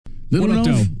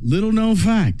Little known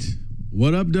fact.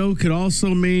 What up, though, could also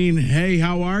mean, hey,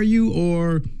 how are you?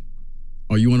 Or,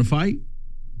 are you want to fight?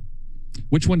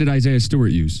 Which one did Isaiah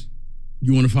Stewart use?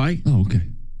 You want to fight? Oh, okay.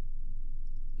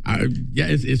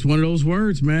 It's one of those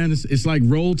words, man. It's like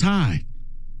roll tide.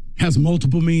 Has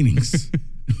multiple meanings.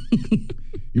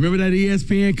 You remember that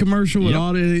ESPN commercial?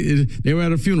 Yep. They were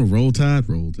at a funeral. Roll tide,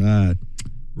 roll tide.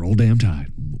 Roll damn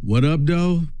tide. What up,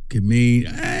 though? Could mean,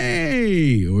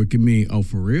 hey. Or it could mean, oh,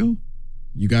 for real?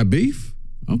 You got beef?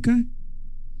 Okay.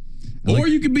 Or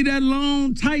you could be that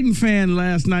lone Titan fan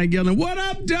last night yelling, what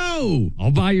up, doe?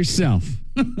 All by yourself.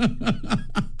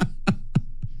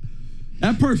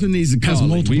 That person needs to call.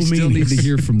 We still need to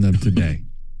hear from them today.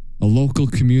 A local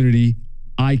community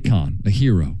icon, a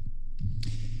hero.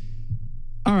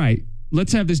 All right,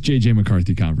 let's have this J.J.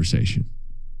 McCarthy conversation.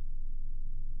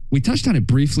 We touched on it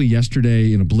briefly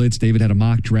yesterday in a blitz. David had a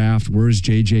mock draft. Where is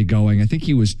J.J. going? I think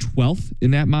he was 12th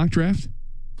in that mock draft.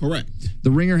 Correct.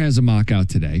 The Ringer has a mock out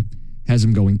today. Has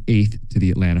him going 8th to the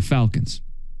Atlanta Falcons.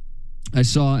 I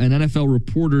saw an NFL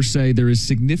reporter say there is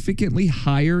significantly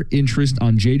higher interest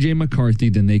on J.J. McCarthy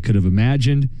than they could have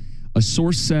imagined. A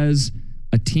source says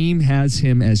a team has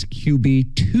him as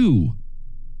QB2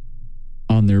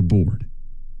 on their board.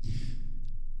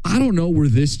 I don't know where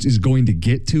this is going to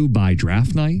get to by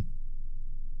draft night,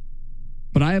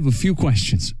 but I have a few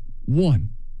questions.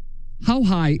 One, how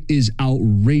high is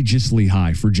outrageously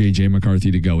high for J.J.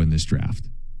 McCarthy to go in this draft?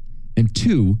 And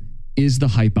two, is the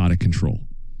hype out of control?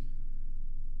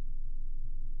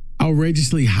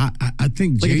 Outrageously high. I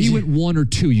think if he went 1 or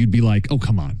 2, you'd be like, oh,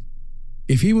 come on.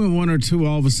 If he went 1 or 2,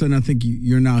 all of a sudden, I think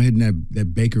you're now hitting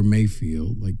that Baker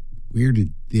Mayfield. Like, where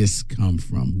did this come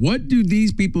from? What do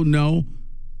these people know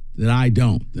that I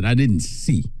don't, that I didn't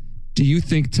see? Do you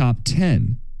think top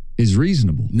 10 is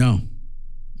reasonable? No,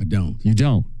 I don't. You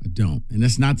don't? I don't. And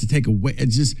that's not to take away.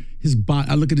 It's just his body.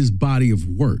 I look at his body of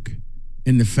work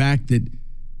and the fact that,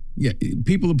 yeah,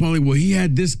 people are probably, well, he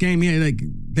had this game.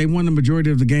 They won the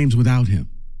majority of the games without him.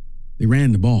 They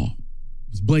ran the ball.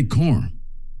 It was Blake Corum.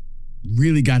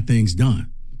 Really got things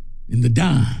done in the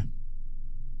dime.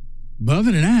 But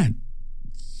other than that,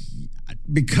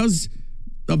 because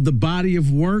of the body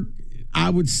of work, I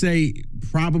would say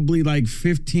probably like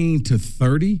 15 to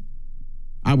 30.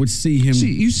 I would see him.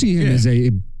 You see him as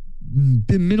a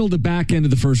middle to back end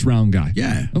of the first round guy.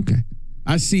 Yeah. Okay.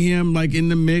 I see him like in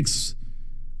the mix.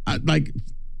 I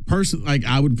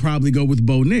would probably go with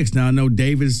Bo Nix. Now I know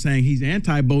David is saying he's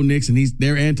anti Bo Nix and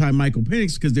they're anti Michael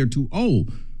Penix because they're too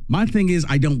old. My thing is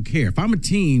I don't care. If I'm a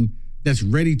team that's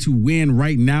ready to win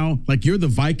right now, like you're the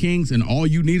Vikings and all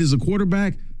you need is a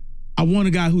quarterback, I want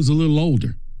a guy who's a little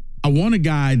older. I want a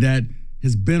guy that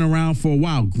has been around for a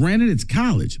while. Granted, it's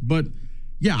college, but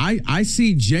yeah, I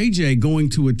see JJ going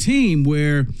to a team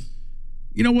where,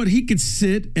 you know what, he could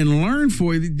sit and learn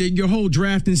for your whole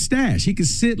draft and stash. He could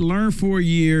sit, learn for a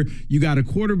year. You got a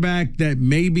quarterback that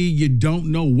maybe you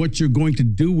don't know what you're going to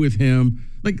do with him.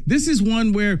 Like, this is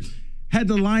one where, had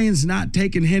the Lions not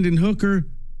taken Hendon Hooker,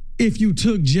 if you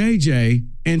took JJ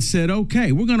and said,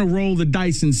 okay, we're going to roll the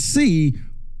dice and see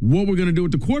what we're going to do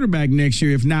with the quarterback next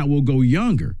year. If not, we'll go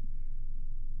younger.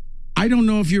 I don't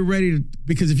know if you're ready to,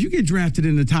 because if you get drafted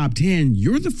in the top 10,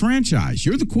 you're the franchise.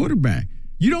 You're the quarterback.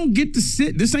 You don't get to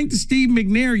sit. This ain't the Steve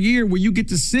McNair year where you get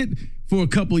to sit for a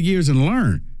couple of years and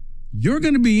learn. You're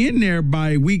going to be in there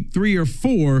by week 3 or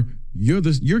 4. You're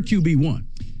QB1.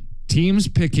 Teams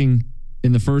picking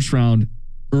in the first round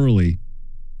early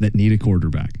that need a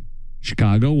quarterback.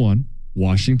 Chicago 1,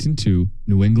 Washington 2,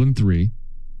 New England 3.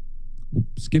 We'll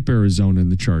skip Arizona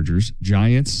and the Chargers.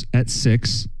 Giants at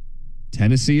 6.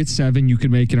 Tennessee at 7. You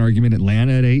could make an argument.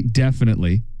 Atlanta at 8,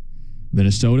 definitely.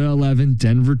 Minnesota 11,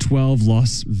 Denver 12,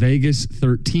 Las Vegas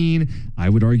 13. I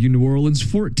would argue New Orleans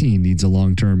 14 needs a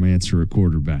long-term answer at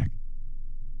quarterback.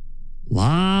 A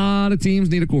lot of teams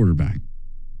need a quarterback.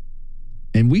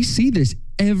 And we see this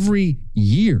every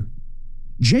year.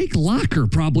 Jake Locker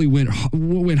probably went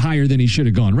higher than he should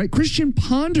have gone, right? Christian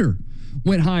Ponder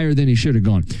went higher than he should have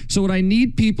gone. So what I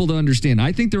need people to understand,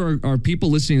 I think there are people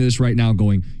listening to this right now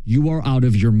going, you are out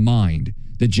of your mind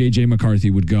that J.J. McCarthy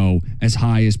would go as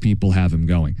high as people have him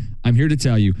going. I'm here to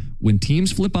tell you, when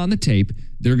teams flip on the tape,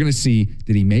 they're going to see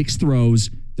that he makes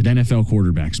throws that NFL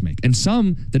quarterbacks make, and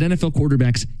some that NFL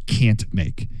quarterbacks can't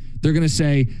make. They're going to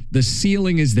say the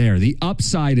ceiling is there, the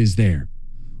upside is there.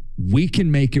 We can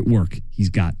make it work. He's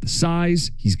got the size,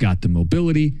 he's got the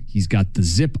mobility, he's got the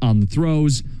zip on the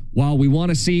throws. While we want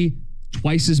to see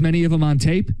twice as many of them on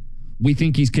tape, we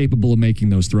think he's capable of making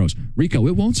those throws. Rico,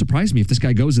 it won't surprise me if this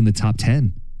guy goes in the top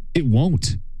 10. It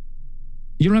won't.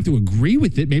 You don't have to agree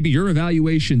with it. Maybe your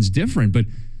evaluation's different, but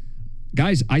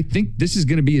guys, I think this is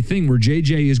going to be a thing where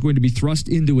JJ is going to be thrust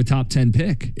into a top 10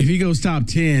 pick. If he goes top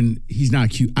 10, he's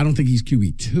not Q. I don't think he's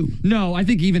QB2. No, I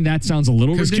think even that sounds a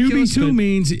little ridiculous. QB2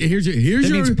 means here's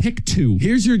your pick 2.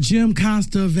 Here's your Jim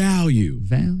Costa value.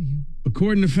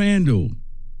 According to FanDuel,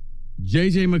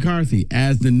 JJ McCarthy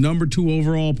as the number 2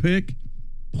 overall pick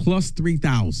plus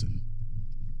 3,000.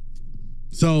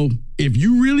 So if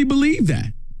you really believe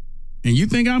that and you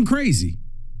think I'm crazy,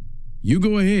 you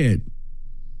go ahead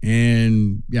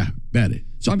and, bet it.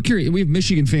 So I'm curious. We have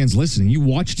Michigan fans listening. You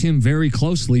watched him very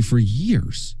closely for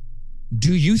years.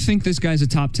 Do you think this guy's a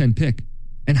top 10 pick?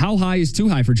 And how high is too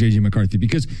high for J.J. McCarthy?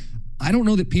 Because I don't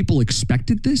know that people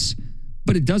expected this,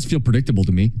 but it does feel predictable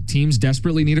to me. Teams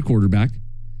desperately need a quarterback.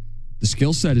 The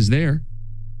skill set is there.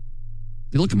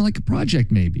 They look at him like a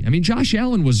project, maybe. I mean, Josh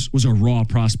Allen was a raw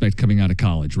prospect coming out of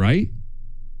college, right?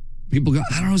 People go,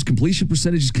 I don't know, his completion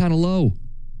percentage is kind of low.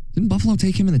 Didn't Buffalo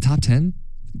take him in the top 10?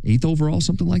 8th overall,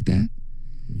 something like that?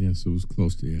 Yes, it was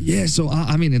close to, Yeah, so,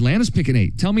 Atlanta's picking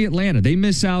 8. Tell me Atlanta. They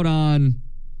miss out on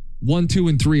 1, 2,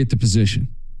 and 3 at the position,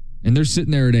 and they're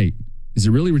sitting there at 8. Is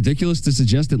it really ridiculous to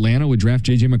suggest Atlanta would draft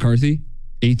J.J. McCarthy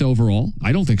 8th overall?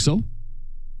 I don't think so.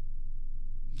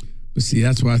 But see,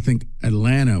 that's why I think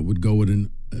Atlanta would go with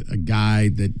a guy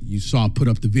that you saw put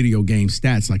up the video game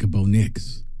stats like a Bo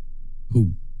Nix,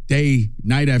 who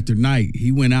night after night,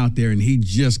 he went out there and he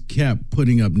just kept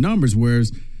putting up numbers.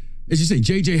 Whereas, as you say,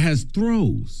 JJ has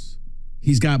throws.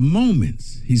 He's got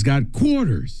moments. He's got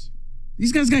quarters.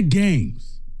 These guys got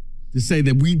games. To say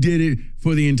that we did it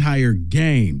for the entire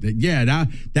game.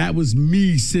 That was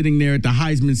me sitting there at the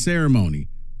Heisman ceremony.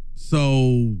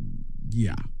 So,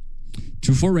 yeah.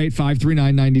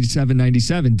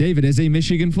 248-539-9797. David, as a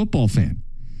Michigan football fan,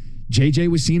 JJ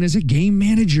was seen as a game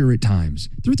manager at times.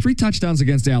 Threw 3 touchdowns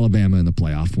against Alabama in the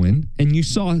playoff win, and you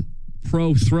saw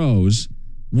pro throws.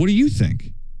 What do you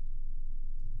think?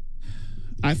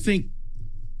 I think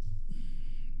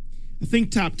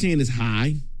top 10 is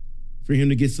high for him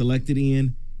to get selected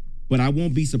in, but I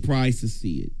won't be surprised to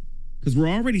see it because we're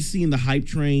already seeing the hype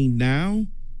train now,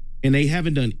 and they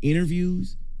haven't done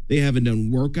interviews. They haven't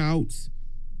done workouts.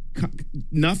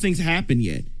 Nothing's happened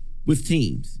yet with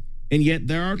teams. And yet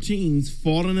there are teams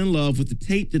falling in love with the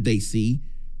tape that they see.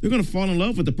 They're going to fall in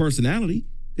love with the personality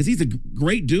because he's a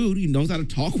great dude. He knows how to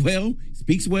talk well,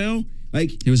 speaks well.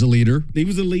 Like he was a leader. They're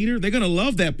going to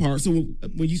love that part. So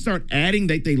when you start adding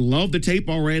that they love the tape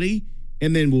already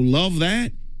and then will love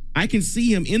that, I can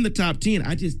see him in the top 10.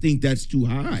 I just think that's too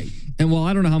high. And while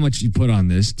I don't know how much you put on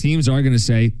this, teams are going to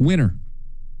say winner.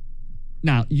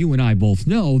 Now, you and I both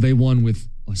know they won with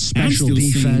a special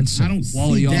defense, I don't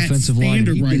quality see that offensive line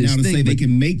right now to say they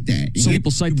can make that. Some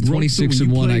people cite the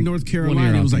 26-1. North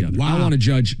Carolina, it was like, wow. I want to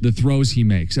judge the throws he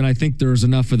makes, and I think there's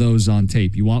enough of those on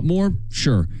tape. You want more?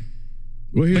 Sure.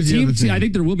 Well, here's the other thing. I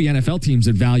think there will be NFL teams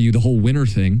that value the whole winner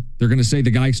thing. They're going to say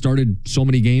the guy started so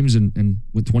many games and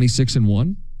went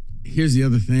 26-1. Here's the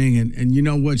other thing, and you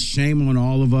know what? Shame on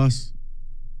all of us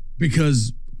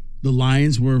because the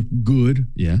Lions were good,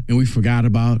 and we forgot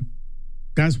about.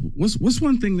 Guys, what's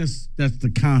one thing that's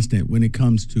the constant when it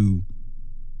comes to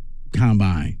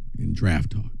combine and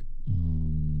draft talk?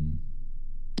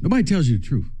 Nobody tells you the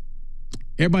truth.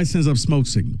 Everybody sends up smoke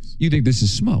signals. You think this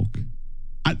is smoke?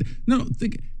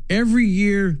 Think every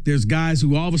year there's guys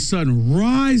who all of a sudden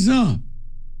rise up,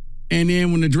 and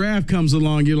then when the draft comes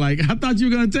along, you're like, I thought you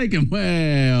were going to take him.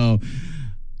 Well,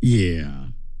 yeah,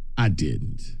 I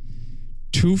didn't.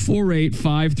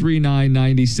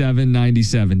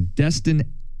 248-539-9797.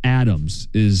 Destin Adams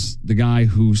is the guy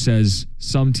who says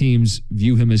some teams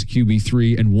view him as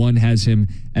QB3 and one has him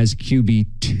as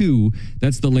QB2.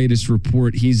 That's the latest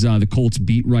report. He's the Colts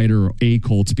beat writer or a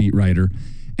Colts beat writer.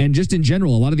 And just in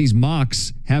general, a lot of these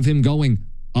mocks have him going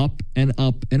up and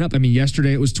up and up. I mean,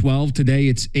 yesterday it was 12. Today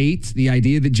it's 8. The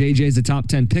idea that JJ is the top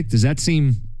 10 pick, does that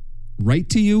seem right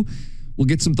to you? We'll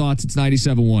get some thoughts. It's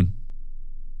 97.1.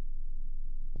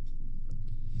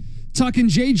 Talking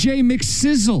JJ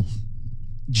McSizzle,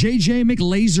 JJ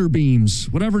McLaser Beams,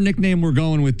 whatever nickname we're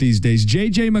going with these days.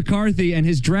 JJ McCarthy and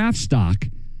his draft stock.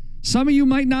 Some of you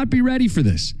might not be ready for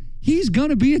this. He's going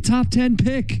to be a top 10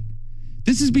 pick.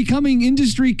 This is becoming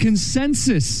industry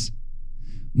consensus.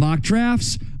 Mock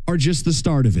drafts are just the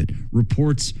start of it.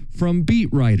 Reports from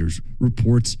beat writers,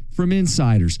 reports from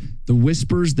insiders. The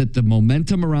whispers that the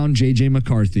momentum around JJ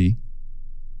McCarthy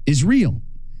is real.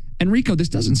 And Rico, this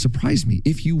doesn't surprise me.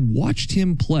 If you watched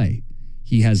him play,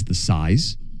 he has the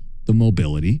size, the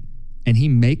mobility, and he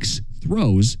makes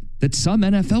throws that some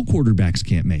NFL quarterbacks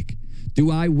can't make. Do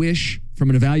I wish,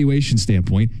 from an evaluation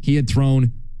standpoint, he had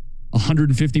thrown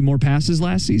 150 more passes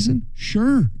last season?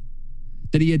 Sure.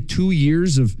 That he had 2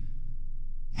 years of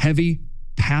heavy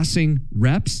passing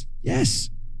reps? Yes,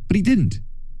 but he didn't.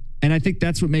 And I think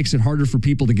that's what makes it harder for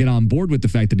people to get on board with the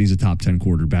fact that he's a top 10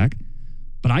 quarterback.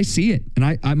 But I see it. And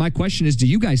I my question is, do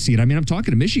you guys see it? I mean, I'm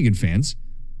talking to Michigan fans.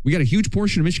 We got a huge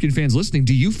portion of Michigan fans listening.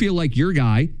 Do you feel like your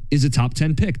guy is a top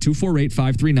 10 pick?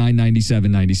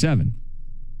 248-539-9797.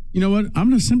 You know what? I'm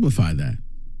going to simplify that.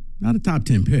 Not a top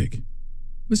 10 pick.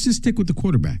 Let's just stick with the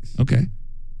quarterbacks. Okay.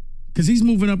 Because he's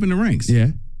moving up in the ranks. Yeah.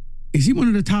 Is he one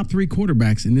of the top 3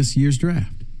 quarterbacks in this year's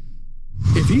draft?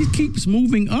 If he keeps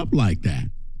moving up like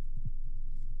that,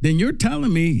 then you're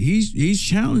telling me he's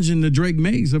challenging the Drake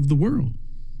Mays of the world.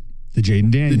 The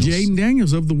Jaden Daniels. The Jaden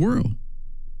Daniels of the world.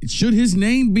 Should his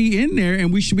name be in there,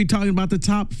 and we should be talking about the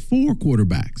top 4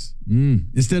 quarterbacks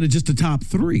instead of just the top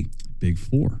 3. Big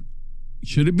 4.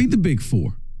 Should it be the big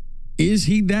 4? Is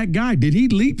he that guy? Did he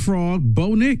leapfrog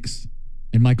Bo Nix?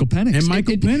 And Michael Penix.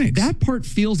 Penix. That part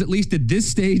feels, at least at this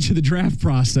stage of the draft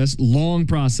process, long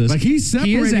process. Like he's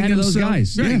separating he is ahead himself, of those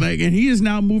guys. Right, Yeah. and he is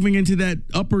now moving into that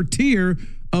upper tier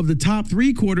of the top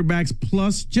 3 quarterbacks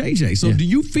plus JJ. So do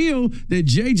you feel that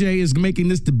JJ is making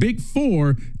this the big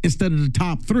 4 instead of the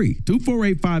top 3?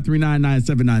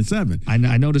 248-539-9797.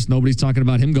 I noticed nobody's talking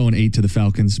about him going 8 to the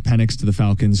Falcons, Penix to the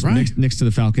Falcons, Right. Nix to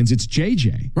the Falcons. It's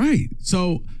JJ. Right.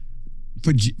 So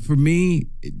for me,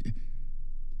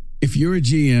 if you're a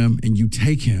GM and you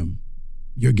take him,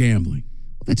 you're gambling.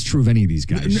 Well, that's true of any of these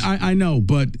guys. I know,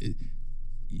 but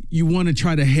you want to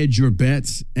try to hedge your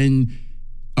bets. And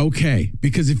okay,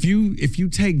 because if you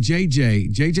take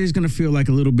JJ's going to feel like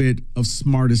a little bit of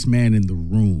smartest man in the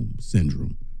room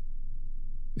syndrome.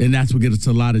 And that's what gets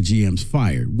a lot of GMs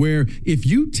fired. Where if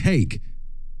you take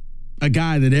a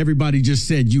guy that everybody just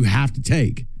said you have to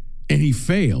take and he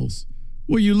fails,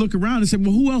 well, you look around and say,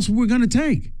 well, who else we're going to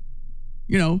take?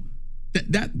 You know,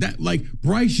 that like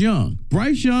Bryce Young.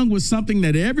 Bryce Young was something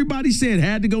that everybody said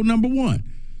had to go number 1.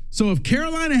 So if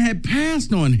Carolina had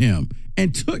passed on him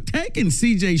and taken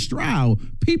C.J. Stroud,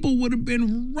 people would have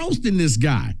been roasting this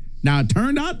guy. Now, it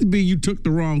turned out to be you took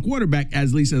the wrong quarterback, at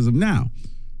least as of now.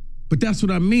 But that's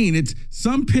what I mean. It's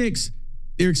some picks,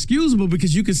 they're excusable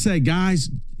because you could say, guys,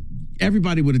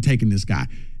 everybody would have taken this guy.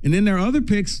 And then there are other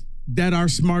picks that are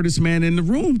smartest man in the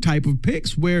room type of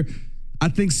picks where I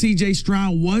think C.J.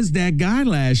 Stroud was that guy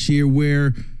last year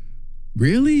where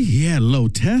really he had low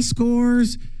test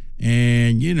scores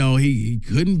and, you know, he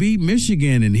couldn't beat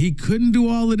Michigan and he couldn't do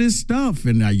all of this stuff.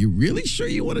 And are you really sure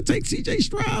you want to take C.J.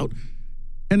 Stroud?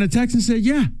 And the Texans said,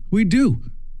 yeah, we do.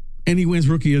 And he wins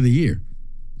Rookie of the Year.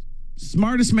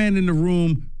 Smartest man in the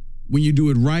room, when you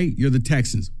do it right, you're the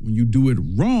Texans. When you do it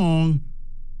wrong,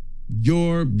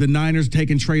 you're the Niners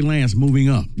taking Trey Lance moving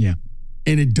up. Yeah.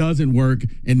 And it doesn't work.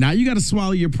 And now you got to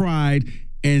swallow your pride.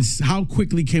 And how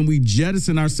quickly can we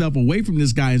jettison ourselves away from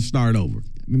this guy and start over?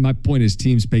 I mean, my point is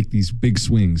teams make these big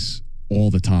swings all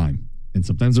the time. And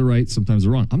sometimes they're right, sometimes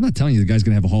they're wrong. I'm not telling you the guy's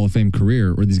going to have a Hall of Fame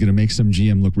career or he's going to make some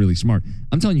GM look really smart.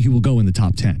 I'm telling you he will go in the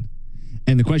top 10.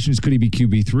 And the question is, could he be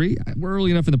QB3? We're early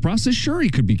enough in the process. Sure,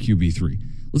 he could be QB3.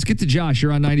 Let's get to Josh.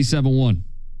 You're on 97.1.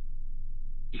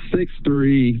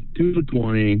 6'3",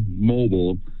 220,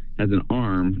 mobile, has an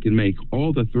arm, can make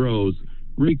all the throws.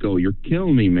 Rico, you're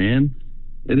killing me, man.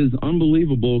 It is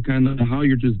unbelievable kind of how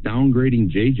you're just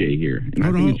downgrading JJ here. And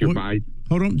I think it's your body.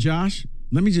 Hold on, Josh.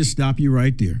 Let me just stop you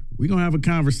right there. We're going to have a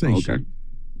conversation. Okay.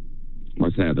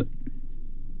 Let's have it.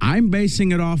 I'm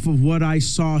basing it off of what I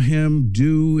saw him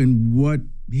do and what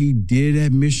he did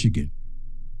at Michigan.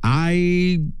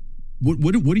 What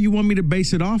do you want me to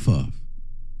base it off of?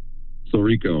 So,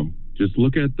 Rico, just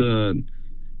look at the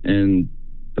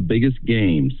biggest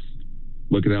games.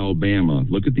 Look at Alabama.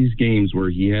 Look at these games where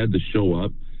he had to show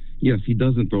up. Yes, he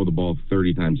doesn't throw the ball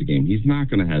 30 times a game. He's not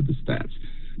going to have the stats.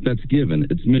 That's given.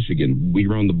 It's Michigan. We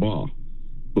run the ball.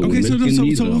 But okay,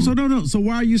 so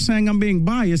why are you saying I'm being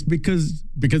biased because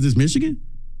it's Michigan?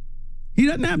 He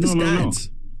doesn't have the stats.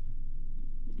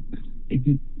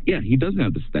 No. Yeah, he doesn't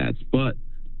have the stats, but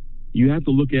you have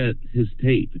to look at his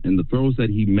tape and the throws that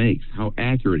he makes, how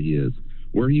accurate he is,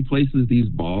 where he places these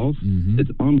balls. Mm-hmm.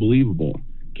 It's unbelievable.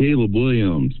 Caleb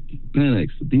Williams, Penix,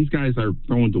 these guys are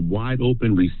throwing to wide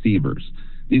open receivers.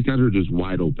 These guys are just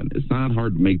wide open. It's not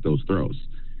hard to make those throws.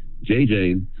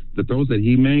 JJ, the throws that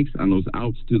he makes on those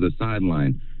outs to the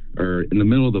sideline or in the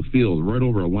middle of the field, right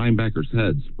over a linebacker's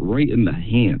heads, right in the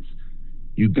hands.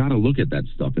 You got to look at that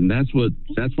stuff, and that's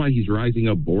why he's rising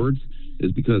up boards,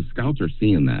 is because scouts are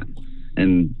seeing that,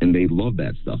 and they love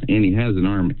that stuff. And he has an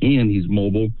arm, and he's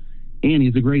mobile, and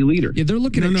he's a great leader. Yeah, they're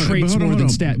looking at traits more than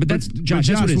stats. But that's Josh.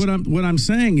 That's what I'm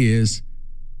saying is,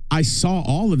 I saw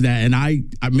all of that, and I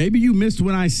maybe you missed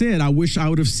when I said I wish I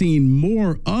would have seen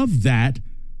more of that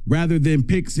rather than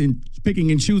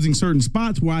picking and choosing certain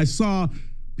spots where I saw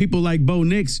people like Bo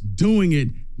Nix doing it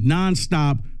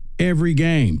nonstop every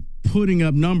game, putting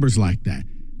up numbers like that.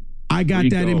 I got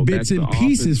Rico, that in bits and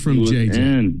pieces from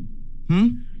JJ.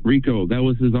 Rico, that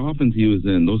was his offense he was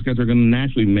in. Those guys are going to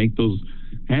naturally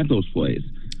have those plays.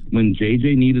 When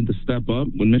JJ needed to step up,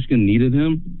 when Michigan needed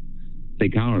him, they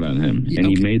counted on him, and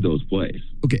he made those plays.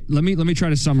 Okay, let me try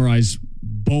to summarize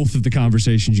both of the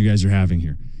conversations you guys are having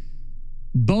here.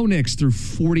 Bo Nix threw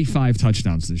 45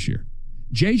 touchdowns this year.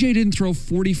 JJ didn't throw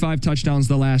 45 touchdowns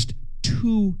the last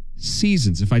 2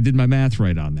 seasons, if I did my math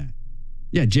right on that.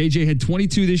 Yeah, JJ had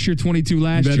 22 this year, 22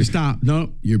 last year. You better stop.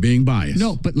 No, you're being biased.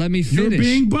 No, but let me finish. You're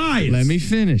being biased. Let me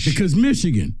finish. Because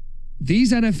Michigan.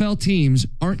 These NFL teams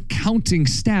aren't counting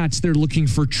stats. They're looking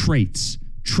for traits.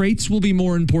 Traits will be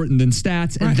more important than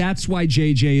stats, and that's why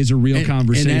JJ is a real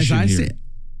conversation and as I here.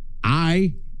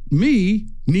 said, me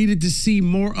needed to see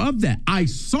more of that. I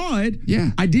saw it.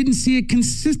 Yeah. I didn't see it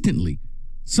consistently.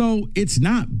 So it's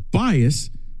not bias.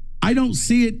 I don't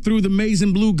see it through the maize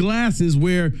and blue glasses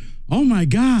where, oh my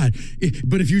God,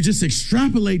 but if you just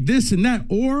extrapolate this and that,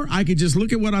 or I could just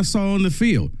look at what I saw on the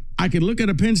field. I could look at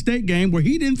a Penn State game where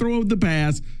he didn't throw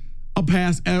a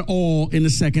pass at all in the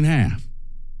second half.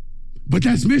 But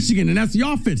that's Michigan, and that's the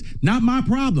offense. Not my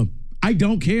problem. I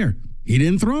don't care. He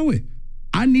didn't throw it.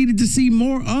 I needed to see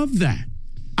more of that.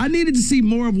 I needed to see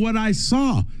more of what I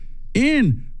saw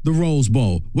in the Rose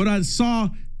Bowl, what I saw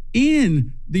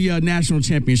in the national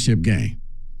championship game.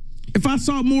 If I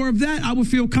saw more of that, I would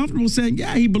feel comfortable saying,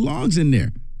 yeah, he belongs in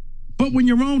there. But when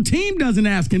your own team doesn't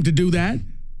ask him to do that,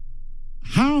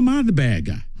 how am I the bad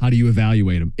guy? How do you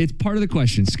evaluate him? It's part of the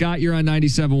question. Scott, you're on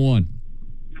 97.1.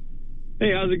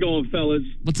 Hey, how's it going, fellas?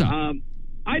 What's up?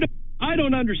 I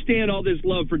don't understand all this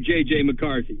love for J.J.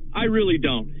 McCarthy. I really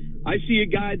don't. I see a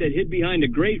guy that hid behind a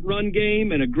great run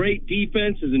game and a great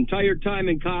defense his entire time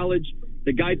in college.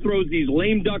 The guy throws these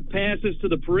lame duck passes to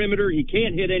the perimeter. He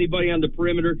can't hit anybody on the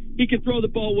perimeter. He can throw the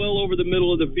ball well over the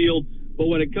middle of the field. But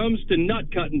when it comes to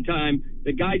nut-cutting time,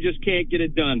 the guy just can't get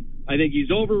it done. I think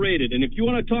he's overrated. And if you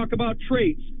want to talk about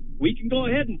traits, we can go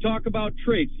ahead and talk about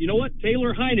traits. You know what?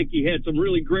 Taylor Heineke had some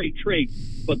really great traits,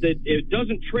 but that it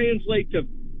doesn't translate to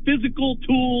physical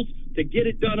tools to get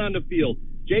it done on the field.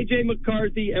 J.J.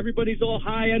 McCarthy, everybody's all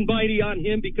high and mighty on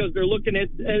him because they're looking at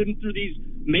him through these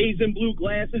maize and blue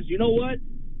glasses. You know what?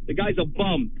 The guy's a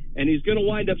bum, and he's going to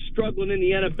wind up struggling in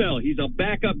the NFL. He's a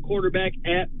backup quarterback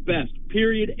at best,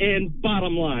 period, and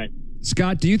bottom line.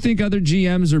 Scott, do you think other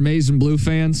GMs are maize and blue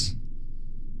fans?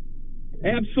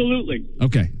 Absolutely.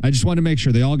 Okay. I just want to make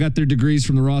sure they all got their degrees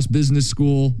from the Ross Business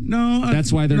School. No.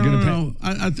 That's why they're going to pay. No.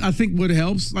 I think what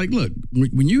helps, like, look,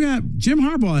 when you have Jim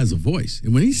Harbaugh has a voice,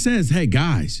 and when he says, hey,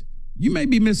 guys, you may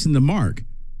be missing the mark,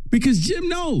 because Jim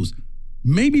knows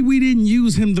maybe we didn't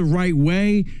use him the right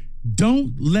way.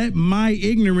 Don't let my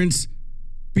ignorance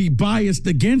be biased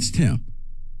against him.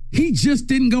 He just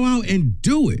didn't go out and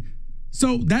do it.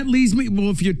 So that leads me, well,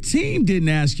 if your team didn't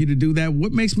ask you to do that,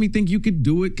 what makes me think you could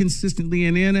do it consistently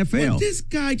in the NFL? But this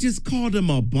guy just called him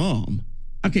a bum.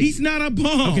 Okay. He's not a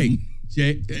bum. Okay.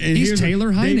 Jay, and He's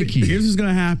Taylor Heineke. Here's what's going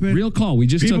to happen. Real call. We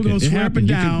just People took it. People going to swear up and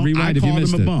down. I called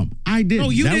him a bum. I did. Oh,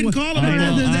 you didn't call him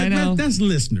a bum. I know. That's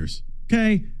listeners.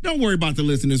 Okay? Don't worry about the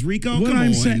listeners, Rico. What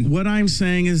I'm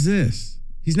saying is this.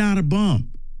 He's not a bum.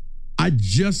 I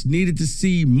just needed to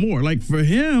see more. Like, for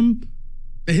him,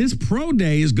 his pro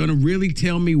day is going to really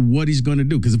tell me what he's going to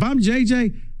do. Because if I'm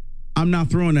JJ, I'm not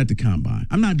throwing at the combine.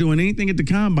 I'm not doing anything at the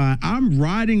combine. I'm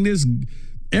riding this.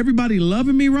 Everybody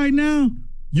loving me right now.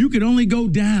 You can only go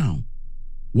down.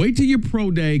 Wait till your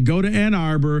pro day, go to Ann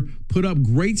Arbor, put up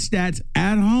great stats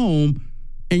at home,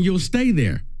 and you'll stay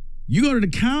there. You go to the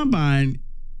combine,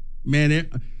 man,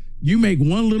 you make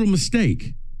one little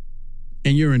mistake,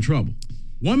 and you're in trouble.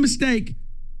 One mistake,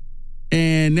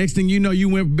 and next thing you know, you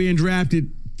went from being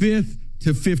drafted 5th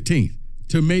to 15th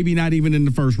to maybe not even in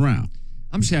the first round.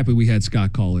 I'm just happy we had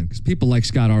Scott call in because people like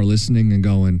Scott are listening and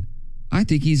going, I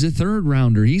think he's a 3rd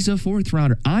rounder. He's a 4th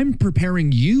rounder. I'm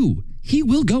preparing you. He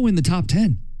will go in the top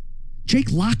 10.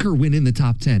 Jake Locker went in the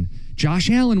top 10. Josh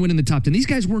Allen went in the top 10. These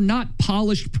guys were not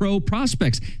polished pro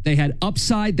prospects. They had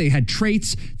upside, they had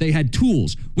traits, they had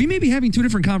tools. We may be having 2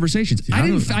 different conversations. I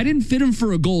didn't fit him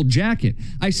for a gold jacket.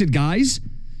 I said, guys,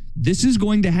 this is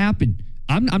going to happen.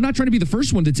 I'm not trying to be the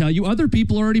first one to tell you. Other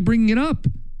people are already bringing it up.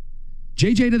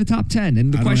 JJ to the top 10.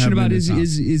 And the question about is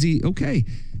he okay?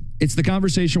 It's the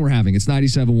conversation we're having. It's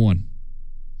 97.1.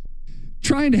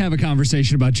 Trying to have a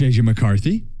conversation about JJ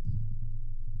McCarthy.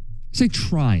 I say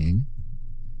trying.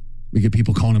 We get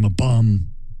people calling him a bum.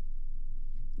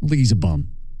 I don't think he's a bum.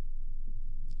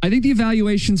 I think the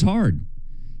evaluation's hard.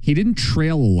 He didn't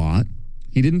trail a lot.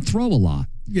 He didn't throw a lot.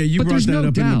 Yeah, you but brought there's that no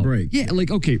up doubt. in the break. Yeah,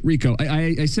 like, okay, Rico,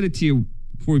 I said it to you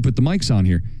before we put the mics on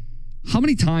here. How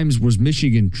many times was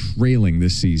Michigan trailing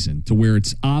this season to where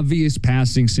it's obvious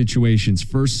passing situations,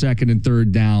 first, second, and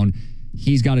third down,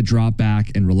 he's got to drop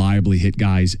back and reliably hit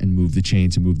guys and move the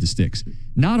chains and move the sticks?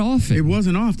 Not often. It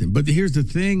wasn't often. But here's the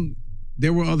thing.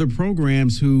 There were other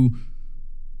programs who,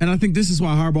 and I think this is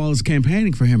why Harbaugh is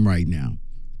campaigning for him right now.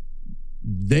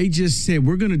 They just said,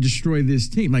 we're going to destroy this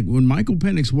team. Like when Michael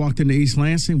Penix walked into East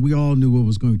Lansing, we all knew what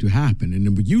was going to happen. And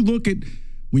then when you look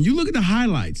at the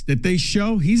highlights that they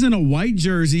show, he's in a white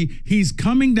jersey. He's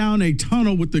coming down a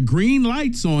tunnel with the green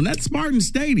lights on. That's Spartan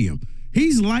Stadium.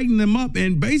 He's lighting them up.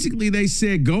 And basically they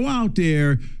said, go out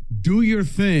there, do your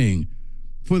thing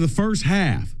for the first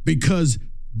half, because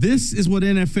this is what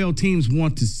NFL teams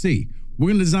want to see. We're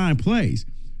going to design plays.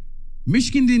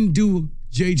 Michigan didn't do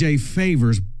JJ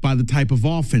favors by the type of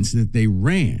offense that they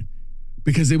ran,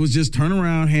 because it was just turn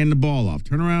around, hand the ball off,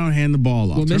 turn around, hand the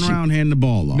ball off, turn around, hand the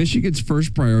ball off. Michigan's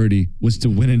first priority was to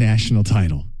win a national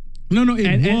title. No,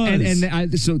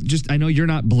 it was. I know you're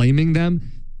not blaming them.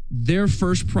 Their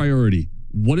first priority,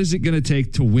 what is it going to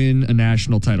take to win a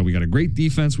national title? We got a great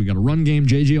defense. We got a run game.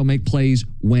 JJ will make plays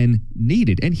when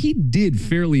needed. And he did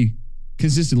fairly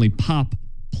consistently pop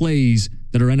plays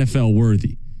that are NFL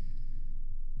worthy.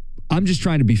 I'm just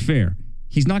trying to be fair.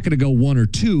 He's not going to go one or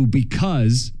two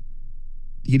because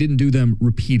he didn't do them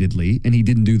repeatedly and he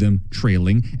didn't do them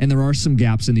trailing. And there are some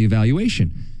gaps in the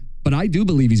evaluation. But I do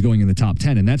believe he's going in the top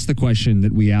 10. And that's the question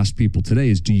that we asked people today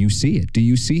is, do you see it? Do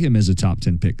you see him as a top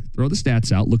 10 pick? Throw the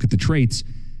stats out. Look at the traits.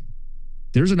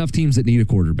 There's enough teams that need a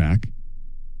quarterback.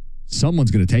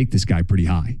 Someone's going to take this guy pretty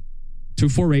high.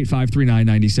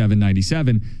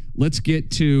 248-539-9797. Let's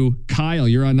get to Kyle.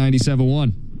 You're on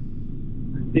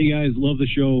 97.1. Hey, guys. Love the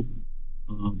show.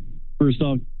 First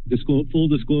off, full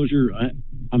disclosure,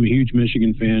 I'm a huge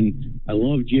Michigan fan. I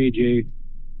love JJ,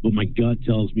 but my gut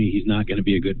tells me he's not going to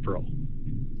be a good pro.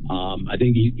 I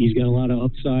think he's got a lot of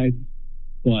upside,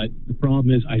 but the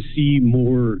problem is I see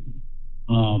more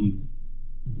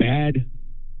bad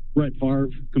Brett Favre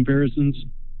comparisons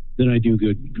than I do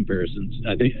good comparisons.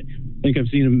 I think I've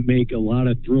seen him make a lot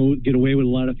of get away with a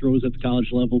lot of throws at the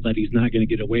college level that he's not going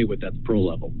to get away with at the pro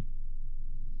level.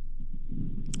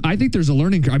 I think there's a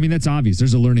learning curve. I mean, that's obvious.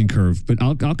 There's a learning curve, but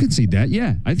I'll concede that.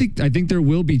 Yeah, I think there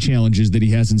will be challenges that he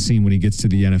hasn't seen when he gets to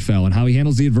the NFL, and how he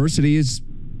handles the adversity is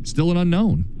still an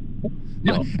unknown.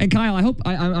 No. And Kyle, I hope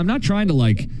I'm not trying to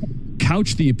like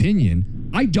couch the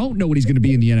opinion. I don't know what he's going to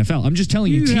be in the NFL. I'm just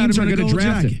telling you, teams are going to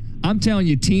draft him. I'm telling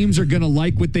you, teams are going to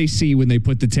like what they see when they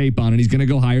put the tape on, and he's going to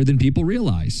go higher than people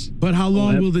realize. But how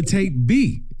long will the tape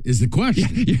be is the question.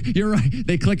 Yeah, you're right.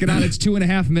 They click it on. It's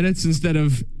 2.5 minutes instead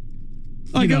of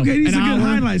okay, these are good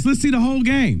highlights. Let's see the whole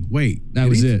game. Wait. That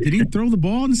was it. Did he throw the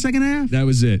ball in the second half? That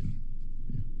was it.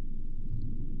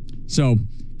 So,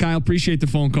 Kyle, appreciate the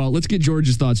phone call. Let's get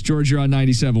George's thoughts. George, you're on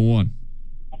 97.1.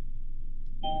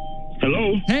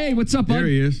 Hello? Hey, what's up, bud? There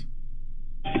he is.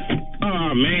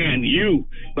 Oh, man,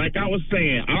 like I was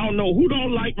saying, I don't know who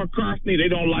don't like McCarthy. They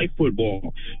don't like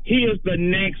football. He is the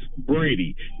next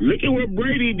Brady. Look at what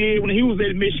Brady did when he was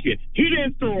at Michigan. He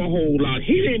didn't throw a whole lot.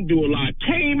 He didn't do a lot.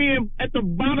 Came in at the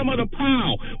bottom of the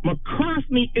pile.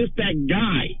 McCarthy is that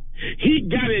guy. He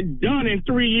got it done in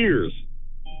 3 years.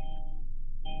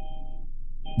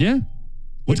 Yeah.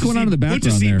 What's going on in the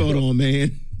background there? Put your seatbelt on,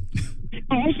 man.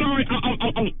 Oh, I'm sorry.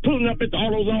 I'm pulling up at the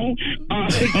AutoZone.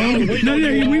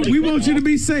 We want you to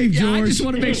be safe, George. Yeah, I just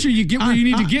want to make sure you get where you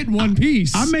need to get in one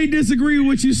piece. I may disagree with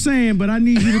what you're saying, but I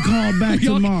need you to call back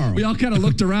tomorrow. We all kind of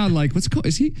looked around like,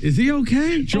 is he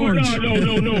okay? George. Oh,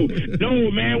 no,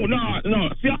 man. No.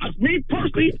 See, me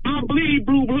personally, I bleed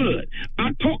blue blood.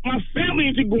 I talked my family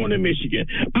into going to Michigan.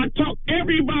 I talked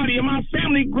everybody in my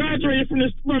family graduated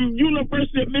from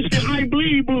University of Michigan. I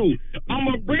bleed blue. I'm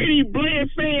a Brady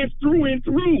Bland fan through and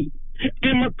through.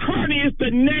 And McCarthy is the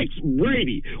next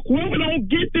Brady. Whoever don't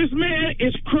get this man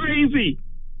is crazy.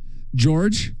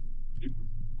 George?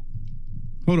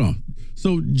 Hold on.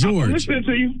 So, George. I'm listening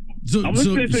to you. So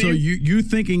you're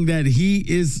thinking that he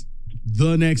is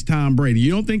the next Tom Brady.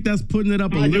 You don't think that's putting it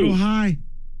up a little high?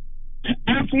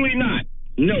 Absolutely not.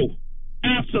 No.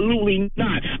 Absolutely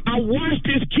not. I watched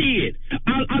this kid.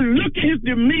 I look at his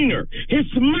demeanor, his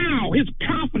smile, his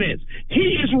confidence.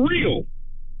 He is real.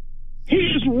 He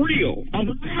is real. I'm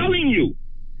telling you,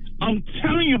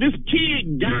 this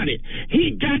kid got it.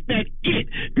 He got that it.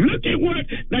 Look at what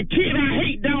the kid I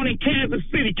hate down in Kansas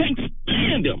City. Can't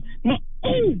stand him.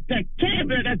 That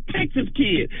Texas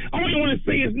kid. I don't even want to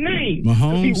say his name.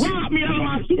 Mahomes. He robbed me out of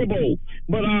my Super Bowl.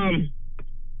 But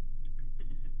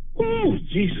Oh,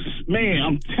 Jesus, man,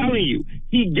 I'm telling you,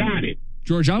 he got it.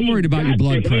 George, I'm worried about your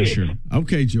blood pressure.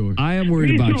 Okay, George. I am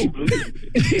worried about you.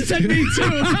 He said me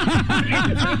too.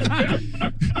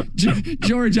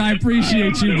 George, I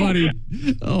appreciate you, buddy.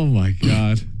 Oh, my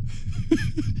God.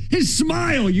 His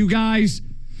smile, you guys.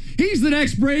 He's the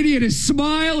next Brady, and his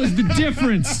smile is the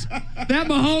difference. That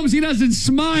Mahomes, he doesn't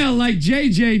smile like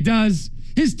JJ does.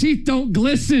 His teeth don't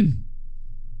glisten.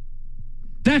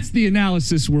 That's the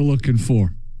analysis we're looking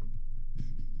for.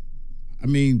 I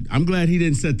mean, I'm glad he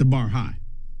didn't set the bar high.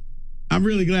 I'm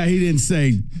really glad he didn't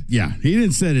say, he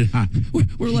didn't set it high.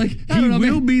 We're like, he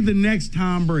will be the next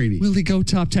Tom Brady. Will he go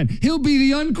top 10? He'll be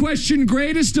the unquestioned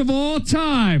greatest of all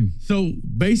time. So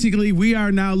basically, we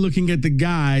are now looking at the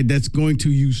guy that's going to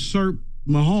usurp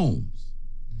Mahomes.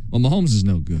 Well, Mahomes is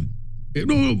no good.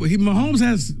 Mahomes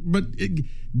has,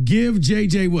 give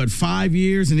JJ, 5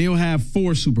 years, and he'll have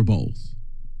 4 Super Bowls,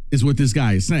 is what this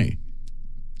guy is saying.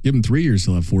 Give him 3 years,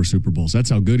 he'll have 4 Super Bowls. That's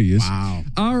how good he is. Wow.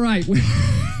 All right.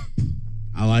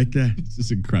 I like that. This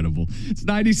is incredible. It's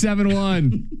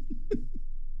 97-1.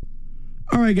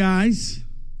 All right, guys.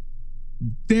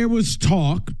 There was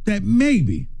talk that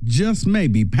maybe, just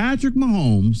maybe, Patrick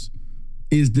Mahomes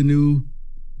is the new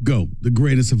GOAT, the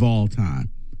greatest of all time.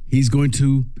 He's going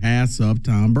to pass up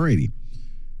Tom Brady.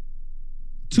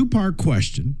 2-part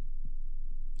question.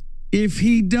 If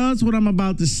he does what I'm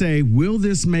about to say, will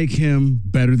this make him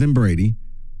better than Brady?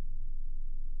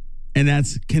 And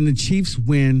that's, can the Chiefs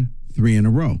win 3 in a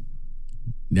row?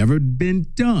 Never been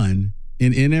done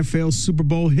in NFL Super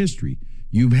Bowl history.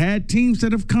 You've had teams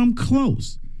that have come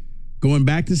close. Going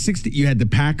back to 60, you had the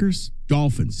Packers,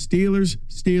 Dolphins, Steelers,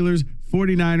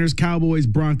 49ers, Cowboys,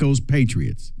 Broncos,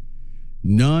 Patriots.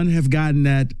 None have gotten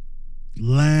that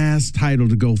last title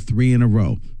to go 3 in a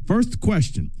row. First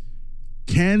question.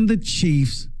 Can the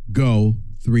Chiefs go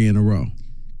 3 in a row?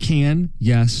 Can,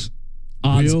 yes.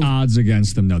 Odds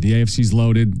against them, no. The AFC's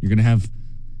loaded. You're going to have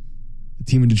the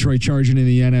team in Detroit charging in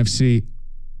the NFC.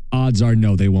 Odds are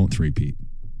no, they won't three-peat.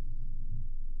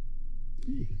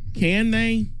 Can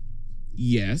they?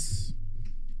 Yes.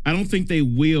 I don't think they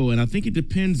will, and I think it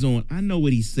depends on, I know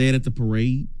what he said at the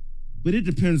parade, but it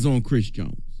depends on Chris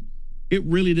Jones. It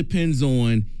really depends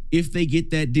on if they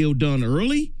get that deal done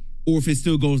early or if it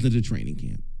still goes into training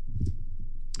camp.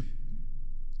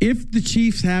 If the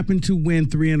Chiefs happen to win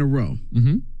 3 in a row,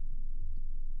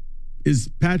 is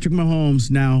Patrick Mahomes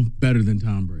now better than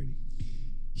Tom Brady?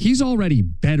 He's already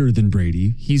better than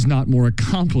Brady. He's not more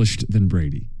accomplished than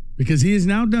Brady. Because he has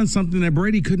now done something that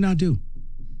Brady could not do.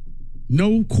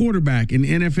 No quarterback in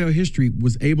NFL history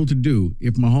was able to do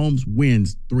if Mahomes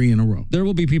wins 3 in a row. There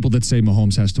will be people that say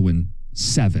Mahomes has to win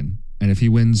 7. And if he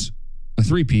wins a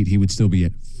three-peat, he would still be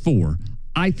at 4.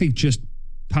 I think just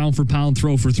pound for pound,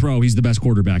 throw for throw, he's the best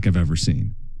quarterback I've ever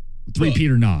seen.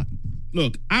 Three-peat or not.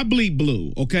 Look, I bleed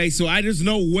blue, okay? So there's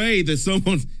no way that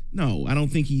someone's... No, I don't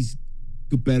think he's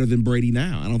better than Brady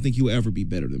now. I don't think he'll ever be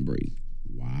better than Brady.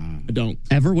 Wow. I don't.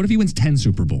 Ever? What if he wins 10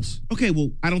 Super Bowls? Okay,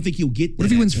 well, I don't think he'll get What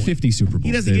if he wins 50 Super Bowls,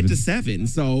 He doesn't David? get to 7,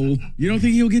 so... You don't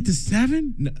think he'll get to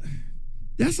 7? No,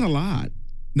 that's a lot.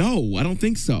 No, I don't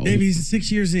think so. Maybe he's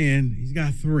 6 years in. He's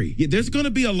got 3. Yeah, there's going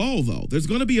to be a lull, though. There's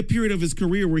going to be a period of his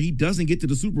career where he doesn't get to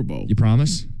the Super Bowl. You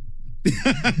promise?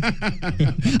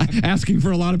 Asking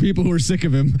for a lot of people who are sick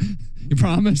of him. You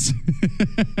promise?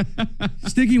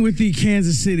 Sticking with the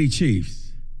Kansas City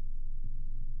Chiefs.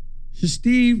 Should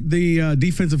Steve, the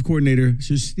defensive coordinator,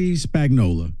 should Steve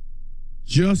Spagnuolo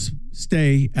just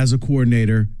stay as a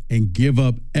coordinator and give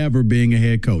up ever being a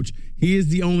head coach? He is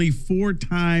the only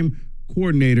 4-time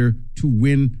coordinator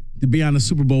to be on a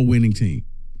Super Bowl winning team.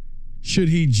 Should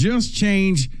he just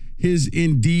change his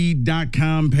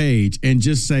Indeed.com page and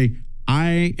just say,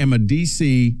 I am a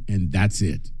DC and that's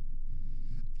it?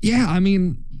 Yeah, I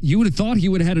mean, you would have thought he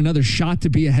would have had another shot to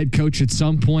be a head coach at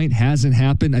some point. Hasn't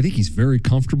happened. I think he's very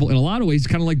comfortable. In a lot of ways,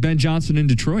 kind of like Ben Johnson in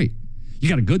Detroit. You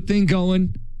got a good thing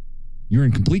going. You're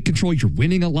in complete control. You're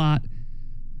winning a lot.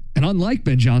 And unlike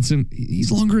Ben Johnson,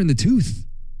 he's longer in the tooth.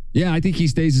 Yeah, I think he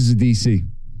stays as a DC.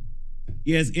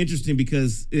 Yeah, it's interesting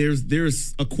because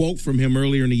there's a quote from him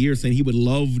earlier in the year saying he would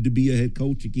love to be a head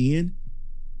coach again.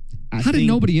 How did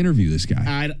nobody interview this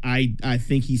guy? I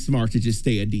think he's smart to just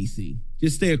stay a DC.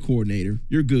 Just stay a coordinator.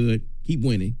 You're good. Keep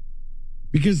winning.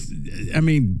 Because, I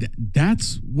mean,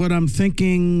 that's what I'm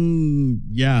thinking.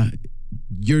 Yeah,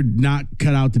 you're not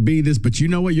cut out to be this, but you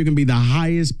know what? You're going to be the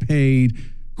highest paid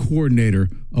coordinator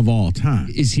of all time.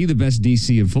 Is he the best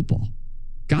DC in football?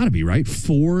 Got to be, right?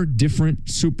 4 different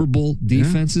Super Bowl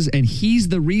defenses, and he's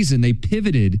the reason they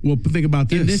pivoted. Well, think about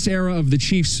this. In this era of the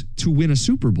Chiefs to win a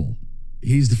Super Bowl.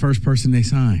 He's the first person they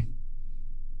signed.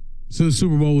 soon as the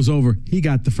Super Bowl was over, he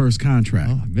got the first contract.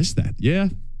 Oh, I missed that. Yeah.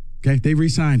 Okay, they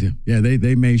re-signed him. Yeah,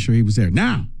 they made sure he was there.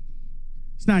 Now,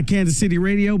 it's not Kansas City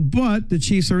radio, but the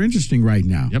Chiefs are interesting right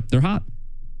now. Yep, they're hot.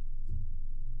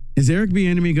 Is Eric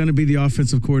Bieniemy going to be the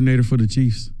offensive coordinator for the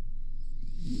Chiefs?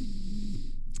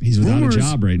 He's without a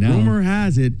job right now. Rumor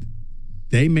has it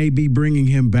they may be bringing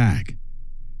him back.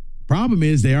 Problem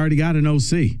is they already got an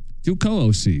OC. Do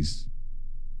co-OCs.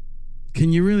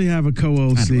 Can you really have a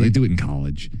co-OC? I don't know, they do it in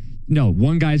college. No,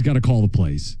 one guy's got to call the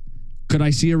plays. Could I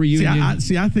see a reunion? I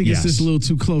think it's just a little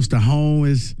too close to home.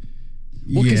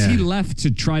 Because he left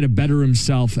to try to better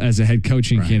himself as a head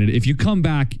coaching candidate. If you come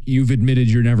back, you've admitted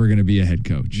you're never going to be a head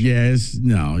coach. Yes,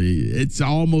 no. It's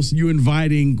almost you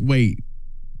inviting, we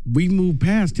moved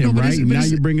past him, right? Now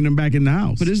you're bringing him back in the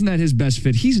house. But isn't that his best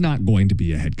fit? He's not going to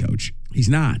be a head coach. He's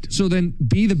not. So then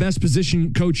be the best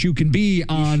position coach you can be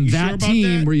on that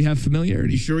team where you have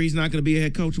familiarity. You sure he's not going to be a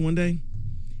head coach one day?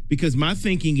 Because my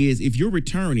thinking is if you're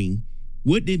returning,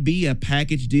 wouldn't it be a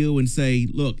package deal and say,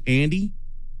 look, Andy,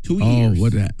 2 years.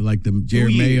 Oh, like the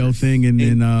Jerry Mayo thing and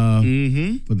then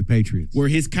for the Patriots. Where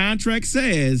his contract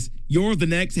says you're the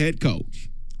next head coach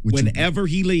whenever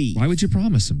he leaves. Why would you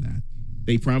promise him that?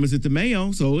 They promised it to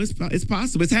Mayo, so it's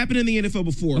possible. It's happened in the NFL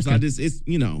before, so And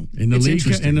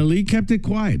the league kept it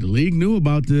quiet. The league knew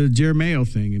about the Jerry Mayo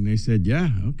thing, and they said, yeah,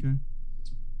 okay.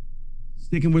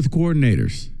 Sticking with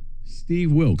coordinators.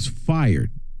 Steve Wilkes,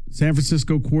 fired. San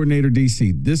Francisco coordinator,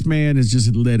 DC. This man has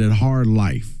just led a hard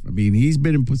life. I mean, he's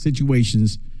been in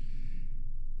situations.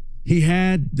 He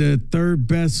had the third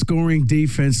best scoring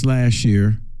defense last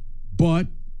year, but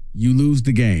you lose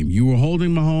the game. You were holding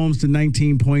Mahomes to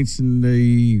 19 points in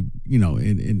the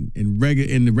in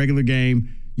the regular game.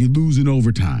 You lose in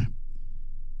overtime.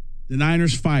 The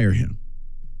Niners fire him.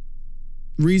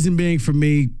 Reason being, for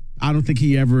me, I don't think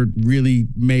he ever really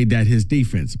made that his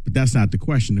defense. But that's not the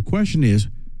question. The question is,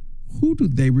 who do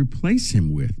they replace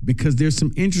him with? Because there's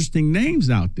some interesting names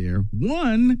out there.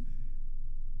 One,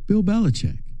 Bill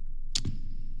Belichick.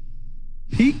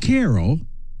 Pete Carroll,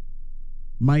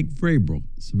 Mike Vrabel.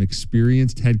 Some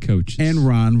experienced head coaches. And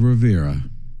Ron Rivera.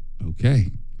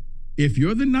 Okay. If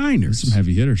you're the Niners. Some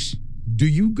heavy hitters. Do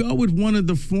you go with one of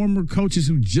the former coaches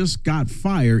who just got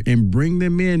fired and bring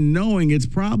them in knowing it's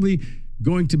probably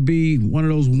going to be one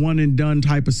of those one and done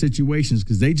type of situations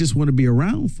because they just want to be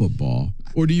around football?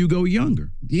 Or do you go younger?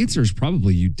 The answer is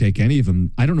probably you'd take any of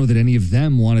them. I don't know that any of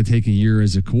them want to take a year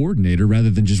as a coordinator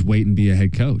rather than just wait and be a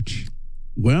head coach.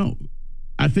 Well,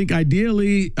 I think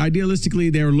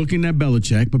idealistically, they're looking at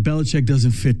Belichick, but Belichick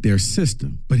doesn't fit their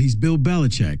system. But he's Bill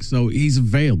Belichick, so he's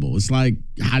available. It's like,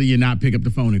 how do you not pick up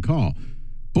the phone and call?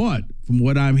 But from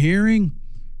what I'm hearing,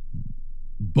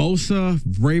 Bosa,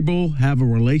 Vrabel have a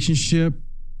relationship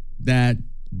that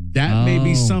may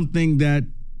be something that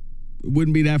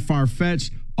wouldn't be that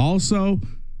far-fetched. Also,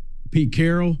 Pete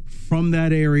Carroll from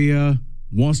that area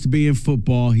wants to be in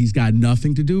football. He's got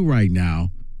nothing to do right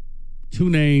now. 2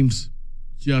 names.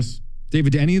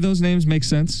 David, do any of those names make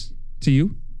sense to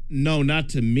you? No, not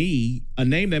to me. A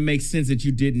name that makes sense that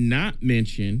you did not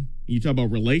mention, you talk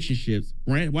about relationships,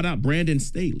 why not Brandon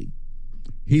Staley?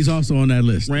 He's also on that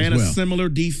list. Ran a similar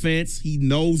defense. He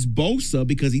knows Bosa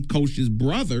because he coached his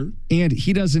brother. And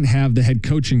he doesn't have the head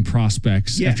coaching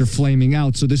prospects after flaming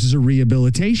out, so this is a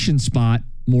rehabilitation spot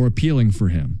more appealing for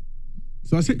him.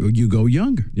 So I said, you go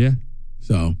younger. Yeah.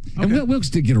 So, and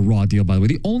Wilkes did get a raw deal, by the way.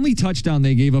 The only touchdown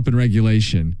they gave up in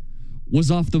regulation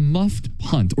was off the muffed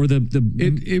punt, or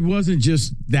It wasn't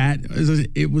just that.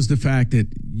 It was the fact that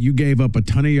you gave up a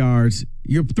ton of yards.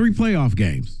 Your 3 playoff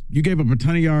games, you gave up a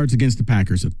ton of yards against the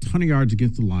Packers, a ton of yards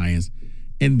against the Lions,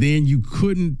 and then you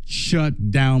couldn't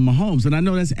shut down Mahomes. And I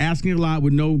know that's asking a lot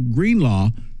with no Greenlaw,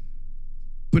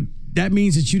 but that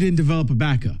means that you didn't develop a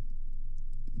backup.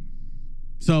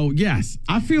 So, yes,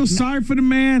 I feel sorry for the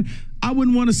man. I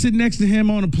wouldn't want to sit next to him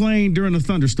on a plane during a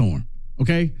thunderstorm,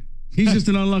 okay? He's just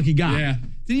an unlucky guy. Yeah.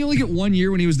 Didn't he only get 1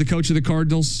 year when he was the coach of the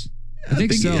Cardinals? I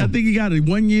think so. I think he got it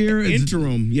 1 year.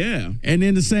 Interim, yeah. And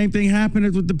then the same thing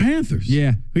happened with the Panthers.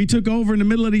 Yeah. He took over in the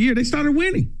middle of the year. They started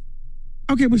winning.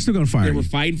 Okay, we're still going to fire you. They were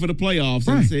fighting for the playoffs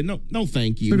and said, no,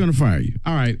 thank you. They're going to fire you.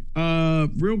 All right.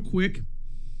 Real quick.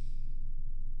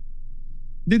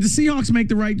 Did the Seahawks make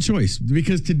the right choice?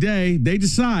 Because today they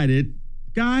decided,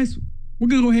 guys, we're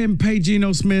going to go ahead and pay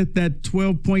Geno Smith that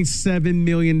 $12.7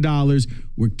 million.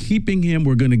 We're keeping him.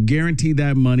 We're going to guarantee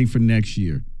that money for next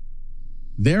year.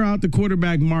 They're out the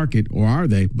quarterback market, or are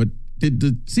they? But did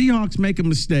the Seahawks make a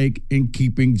mistake in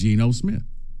keeping Geno Smith?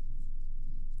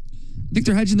 I think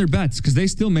they're hedging their bets because they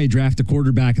still may draft a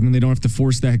quarterback and then they don't have to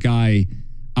force that guy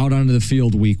out onto the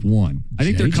field week 1. I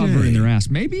think they're JJ. covering their ass.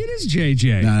 Maybe it is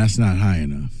JJ. Nah, that's not high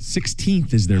enough.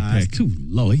 16th is their That's pick. too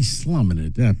low. He's slumming it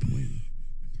at that point.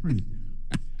 Turn it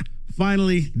down.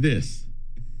 Finally, this.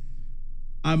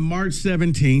 On March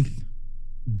 17th,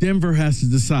 Denver has to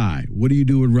decide, what do you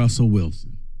do with Russell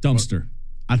Wilson? Dumpster.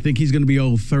 I think he's going to be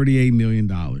owed $38 million.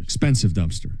 Expensive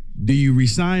dumpster. Do you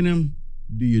re-sign him?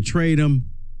 Do you trade him?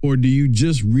 Or do you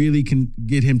just really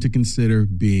get him to consider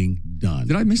being done?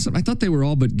 Did I miss something? I thought they were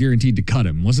all but guaranteed to cut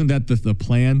him. Wasn't that the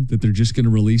plan, that they're just going to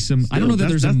release him? I don't know that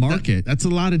there's a market. That's a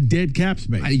lot of dead cap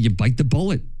space. You bite the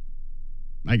bullet.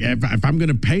 Like, if I'm going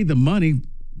to pay the money,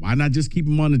 why not just keep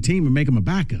him on the team and make him a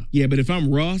backup? Yeah, but if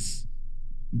I'm Russ,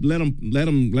 let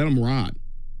him rot.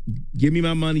 Give me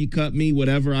my money, cut me,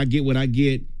 whatever. I get what I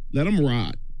get. Let him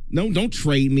rot. No, don't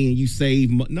trade me and you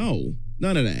save. No,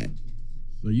 none of that.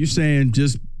 So you're saying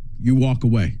just you walk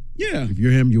away? Yeah. If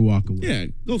you're him, you walk away. Yeah,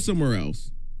 go somewhere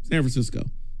else. San Francisco.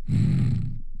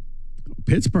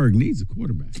 Pittsburgh needs a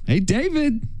quarterback. Hey,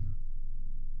 David.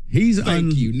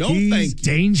 Thank you. No, thank you.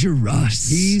 Dangerous.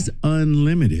 He's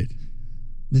unlimited.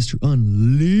 Mr.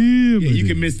 Unlimited. Yeah, you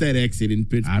can miss that exit in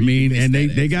Pittsburgh. I mean, and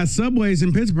they got Subways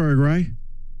in Pittsburgh, right?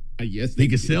 Yes, They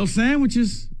can sell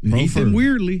sandwiches and eat Profer. them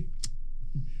weirdly.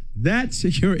 That's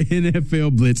your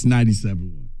NFL Blitz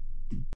 97.1.